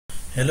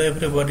Hello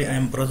everybody, I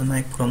am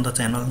Brajnaik from the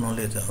channel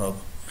Knowledge Hub.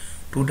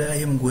 Today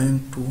I am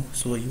going to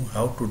show you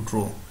how to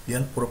draw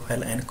real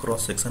profile and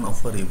cross section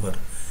of a river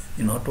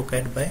in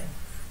AutoCAD by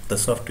the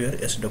software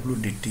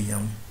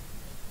SW-DTM.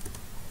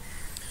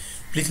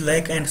 Please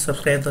like and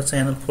subscribe the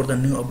channel for the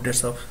new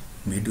updates of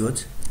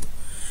videos.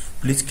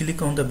 Please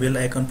click on the bell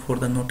icon for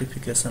the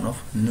notification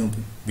of new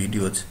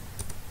videos.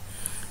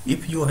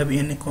 If you have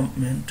any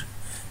comment,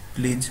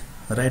 please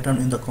write down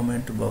in the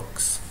comment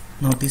box.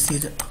 Now this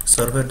is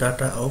survey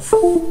data of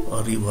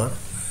a river.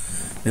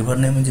 River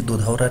name is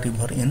Dudhaura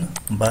River in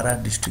Bara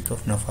district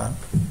of Nepal.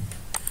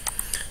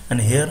 And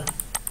here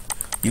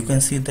you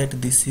can see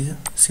that this is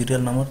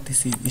serial number,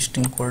 this is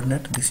eastern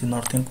coordinate, this is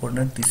northern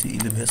coordinate, this is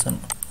elevation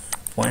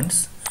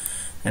points,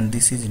 and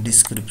this is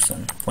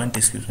description, point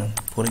description.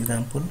 For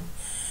example,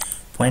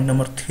 point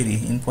number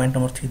 3. In point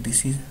number 3,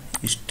 this is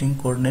eastern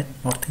coordinate,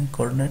 northern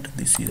coordinate,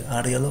 this is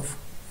RL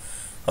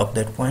of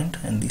that point,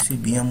 and this is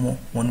BM1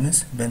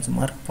 means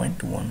benchmark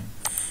point 1,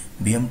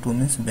 BM2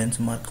 means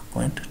benchmark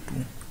point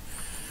 2.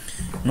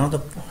 Now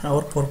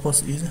our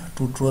purpose is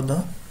to draw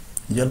the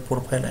gel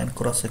profile and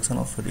cross section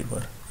of a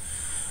river.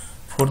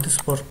 For this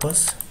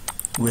purpose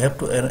we have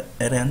to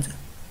arrange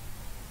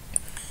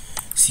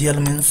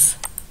CL means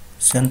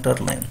center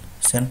line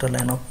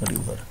of a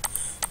river.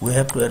 We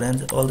have to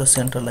arrange all the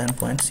center line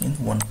points in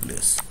one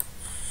place.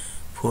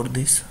 For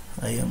this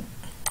I am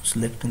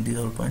selecting these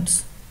all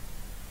points.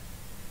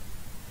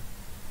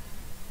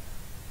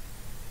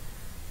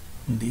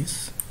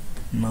 This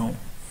now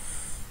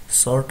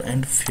sort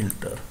and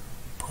filter,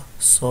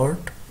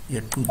 sort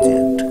A to Z,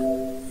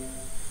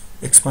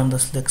 expand the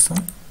selection,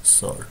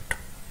 sort.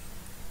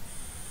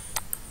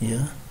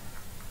 Yeah,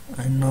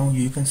 and now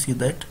you can see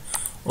that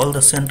all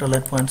the central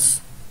line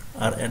points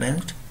are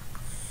arranged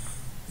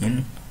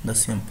in the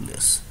same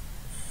place.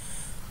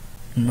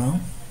 Now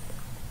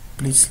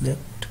please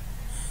select,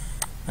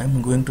 I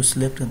am going to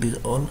select these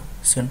all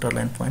central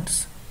line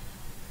points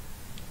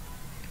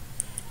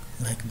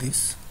like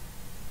this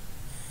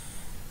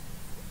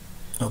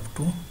up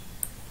to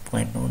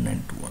point number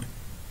 921.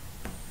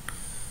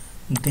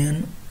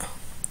 Then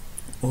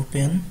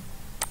open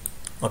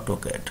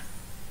AutoCAD.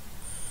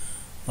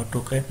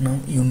 Now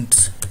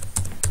units,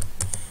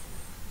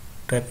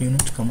 type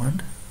unit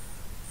command,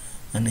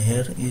 and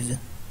here is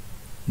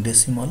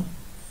decimal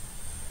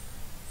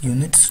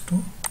units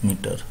to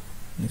meter.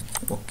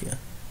 Okay.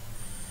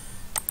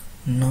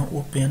 Now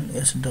open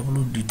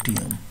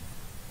SW-DTM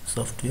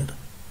software.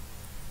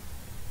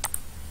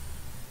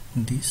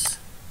 This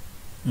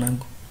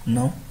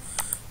now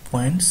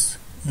points,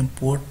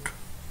 import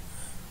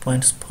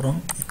points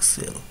from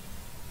Excel.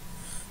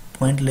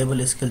 Point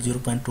level scale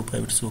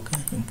 0.25, it's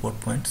okay. Import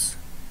points.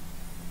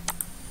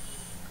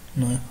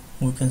 Now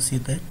we can see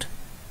that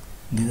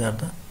these are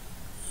the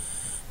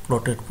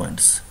plotted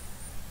points.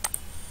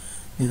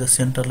 These are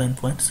center line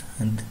points,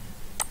 and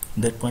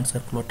that points are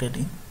plotted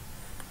in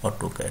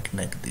AutoCAD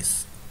like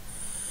this.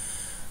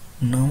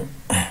 Now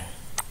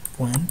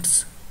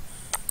points,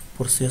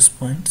 process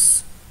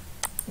points.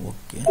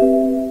 Okay,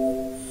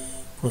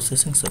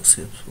 processing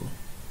successful.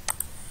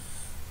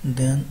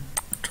 Then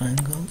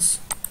triangles,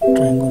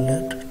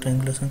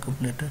 triangulation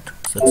completed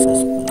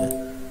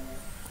successfully.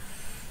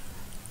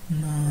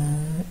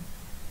 Now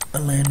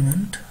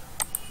alignment,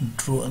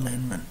 draw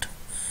alignment,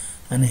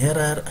 and here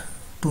are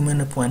too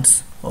many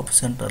points of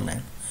center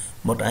line,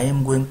 but I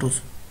am going to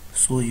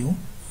show you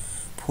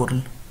 4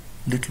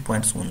 little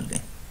points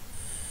only.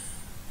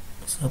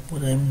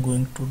 Suppose I am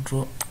going to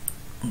draw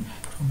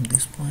from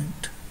this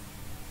point,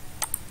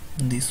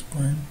 this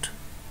point,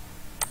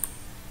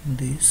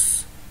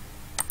 this,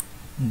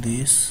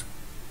 this,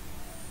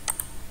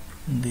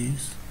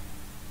 this,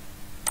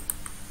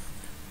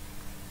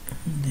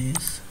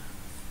 this,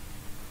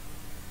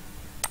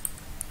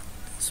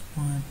 this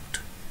point,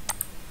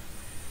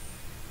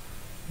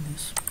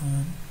 this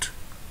point,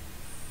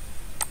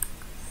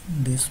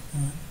 this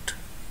point,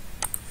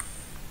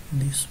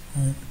 this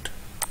point,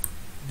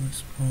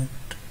 this point,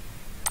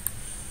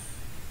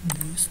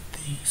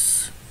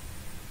 this,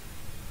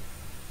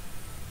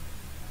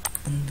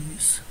 and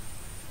this.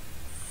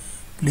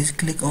 Please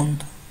click on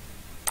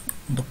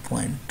the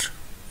point,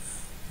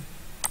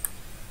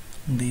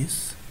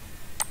 this,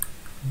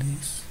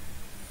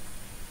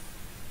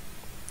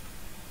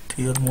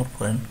 3 or more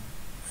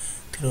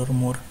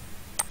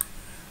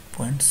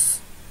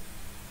points,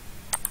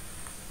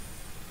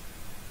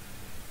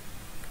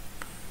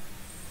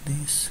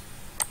 this.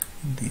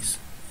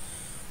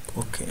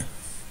 Okay.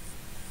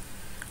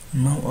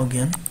 Now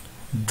again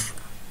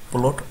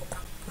plot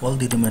all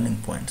the remaining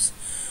points.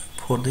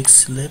 For this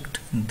select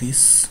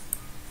this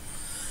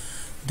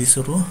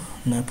row.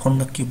 Now from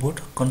the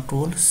keyboard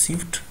Control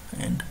Shift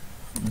and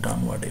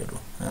downward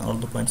arrow, and all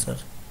the points are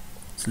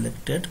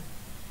selected.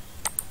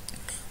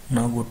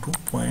 Now go to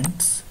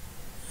points,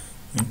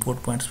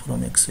 import points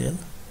from Excel,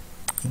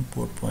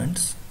 import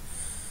points,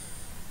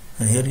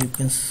 and here you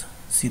can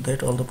see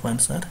that all the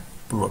points are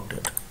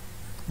plotted.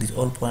 These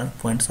all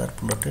points are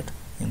plotted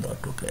in the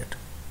AutoCAD.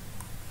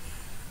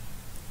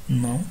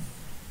 Now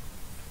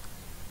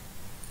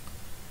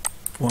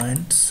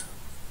points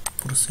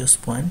process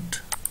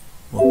point.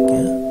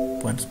 Okay,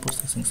 points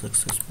processing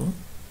successful.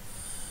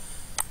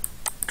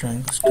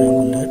 Triangles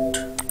triangulate,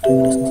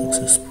 triangulation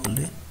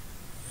successfully.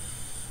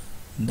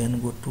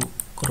 Then go to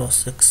cross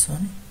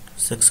section,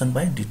 section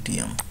by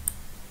DTM.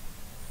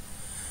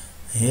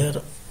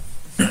 Here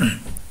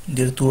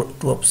there are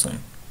two options.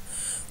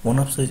 One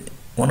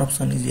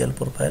option is L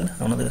profile,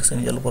 another option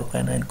is L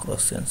profile and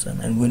cross section,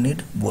 and we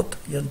need both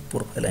L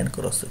profile and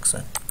cross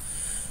section.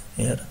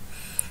 Here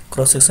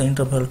cross section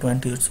interval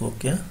 20, it's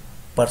okay.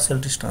 Partial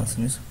distance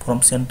means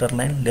from center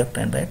line left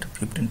and right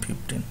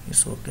 15-15,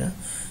 it's okay.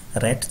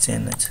 Right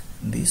change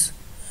this,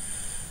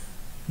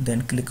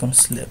 then click on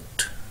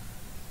select,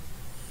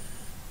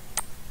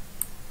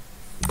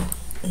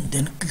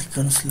 then click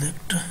on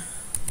select,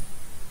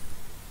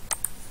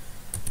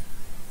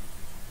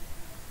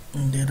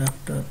 and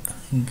thereafter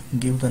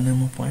give the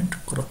name of point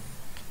cross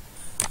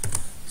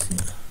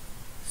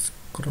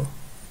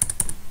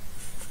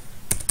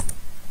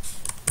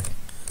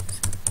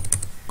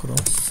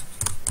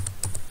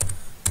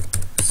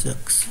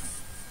section,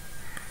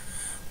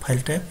 file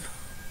type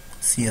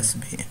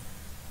CSV,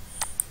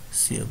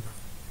 save.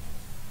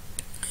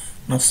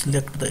 Now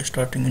select the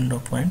starting end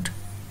point,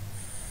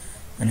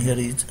 and here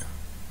is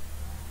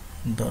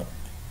the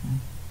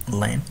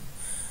line.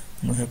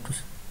 We have to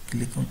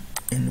click on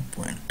end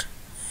point,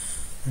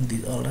 and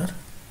these all are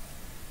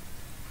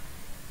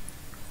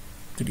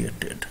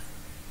created.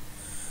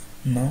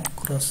 Now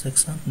cross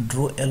section,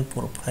 draw L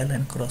profile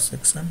and cross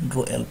section,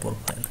 draw L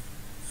profile.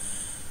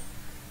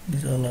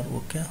 These all are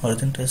okay.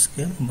 Horizontal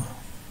scale,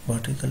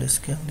 vertical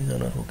scale, these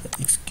all are okay.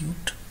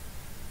 Execute,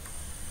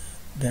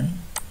 then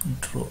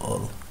draw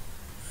all,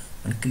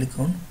 and click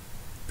on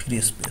free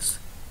space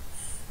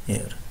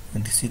here,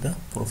 and this is the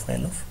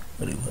profile of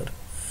river.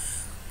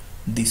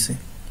 This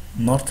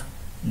north,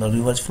 the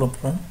river flow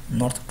from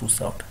north to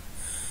south,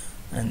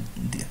 and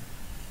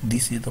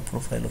this is the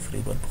profile of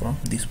river from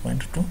this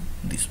point to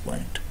this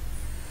point.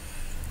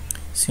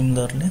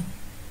 Similarly,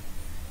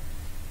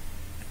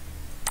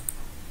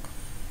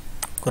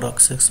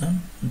 cross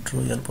section,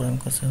 draw L prime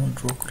cross section,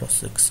 draw cross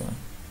section.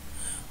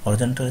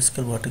 Horizontal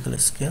scale, vertical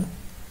scale,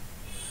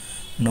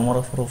 number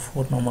of row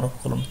 4, number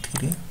of column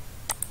 3,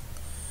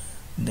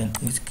 then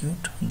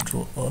execute,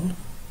 draw all,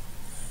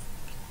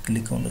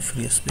 click on the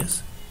free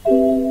space.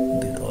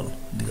 These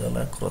all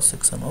are cross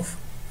section of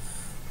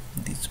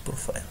this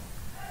profile.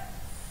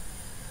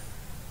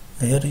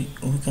 Here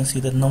we can see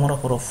that number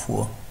of row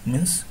 4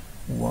 means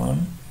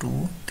 1,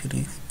 2,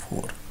 3,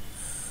 4.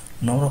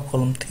 Number of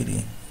column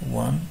 3,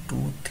 1,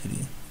 2,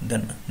 3,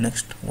 then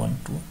next 1,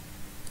 2,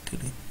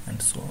 3,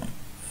 and so on.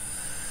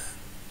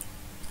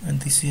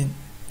 And this is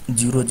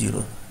 0,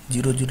 0,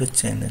 0, 0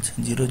 change.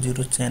 0,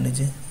 0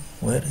 change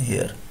where?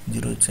 Here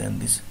 0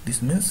 change.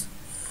 This means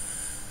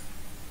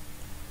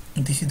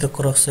this is the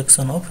cross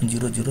section of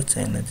 0, 0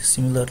 change.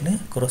 Similarly,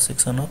 cross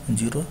section of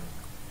 0,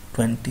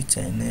 20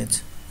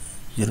 change.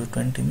 0,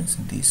 20 means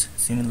this.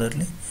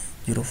 Similarly,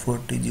 0,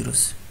 40, 0,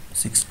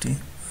 60,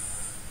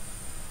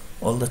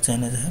 all the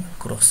changes have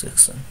cross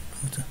section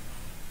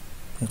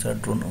which are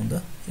drawn on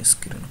the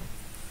screen.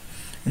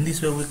 In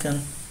this way we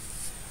can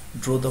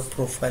draw the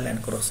profile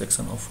and cross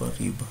section of a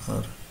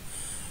river.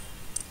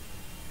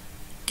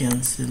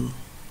 Cancel.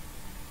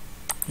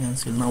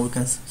 Now we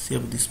can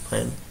save this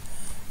file.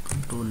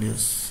 Control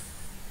S.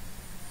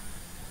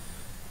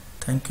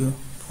 Thank you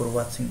for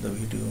watching the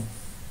video.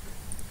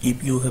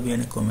 If you have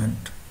any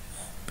comment,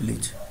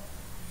 please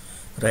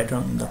write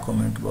down in the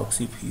comment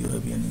box. If you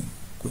have any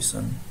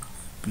question,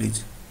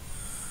 please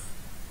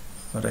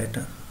write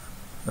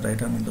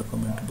down in the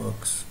comment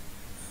box.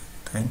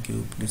 Thank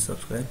you. Please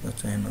subscribe the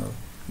channel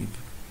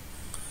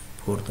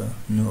for the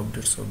new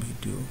updates of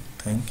video.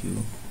 Thank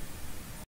you.